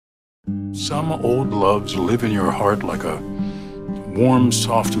Some old loves live in your heart like a warm,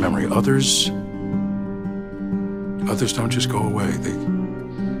 soft memory. Others don't just go away.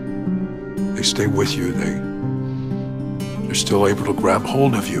 They stay with you. They're still able to grab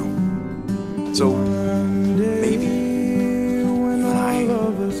hold of you. So maybe you and I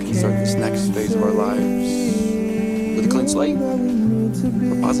can start this next phase of our lives with a clean slate,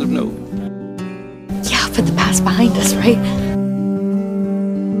 a positive note. Yeah, put the past behind us, right?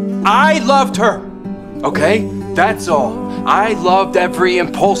 I loved her, okay? That's all. I loved every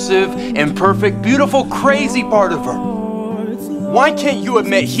impulsive, imperfect, beautiful, crazy part of her. Why can't you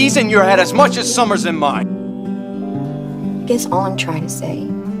admit he's in your head as much as Summer's in mine? I guess all I'm trying to say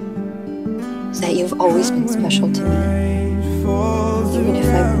is that you've always been special to me, even if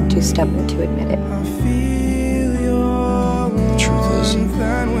I'm too stubborn to admit it. The truth is, I've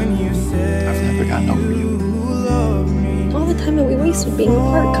never gotten over you. All the time that we wasted being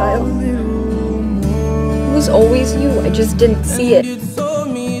apart, Kyle. It was always you, I just didn't see it. At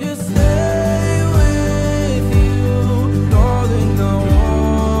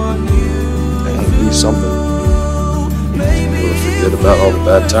least something. We'll forget about all the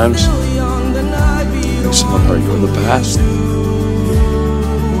bad times. At least some part of the past.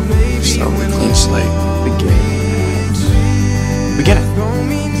 Start with a clean slate. Begin it.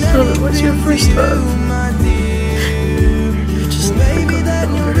 So it was your first love. You just never got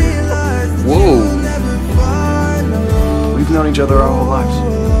over it. Whoa! We've known each other our whole lives.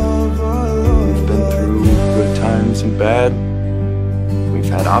 We've been through good times and bad. We've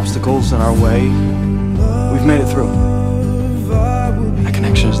had obstacles in our way. We've made it through. That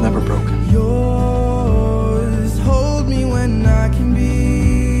connection is never broken. Hold me when I can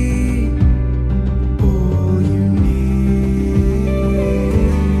be all you need.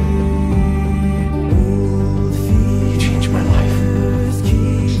 You changed my life.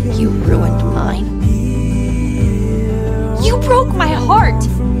 You ruined mine. You broke my heart!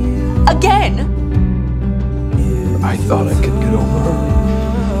 Again! I thought I could get over her.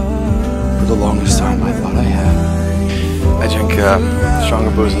 For the longest time, I thought I had. I drank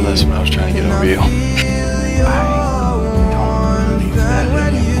stronger booze than this when I was trying to get over you. I don't believe that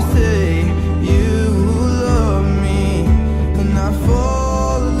anymore.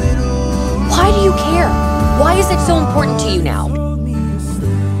 Why do you care? Why is it so important to you now?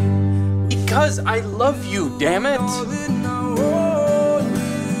 Because I love you, damn it!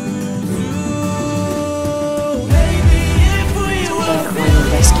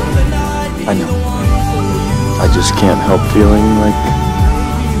 I know. I just can't help feeling like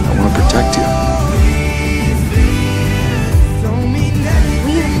I want to protect you.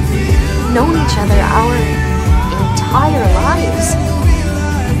 We've known each other our entire lives.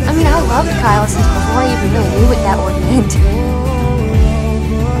 I mean, I loved Kyle since before I even really knew what that word meant.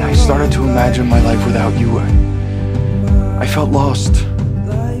 When I started to imagine my life without you, I felt lost.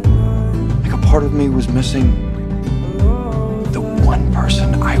 Like a part of me was missing. One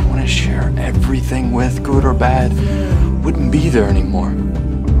person I want to share everything with, good or bad, wouldn't be there anymore.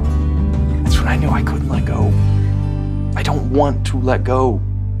 That's when I knew I couldn't let go. I don't want to let go.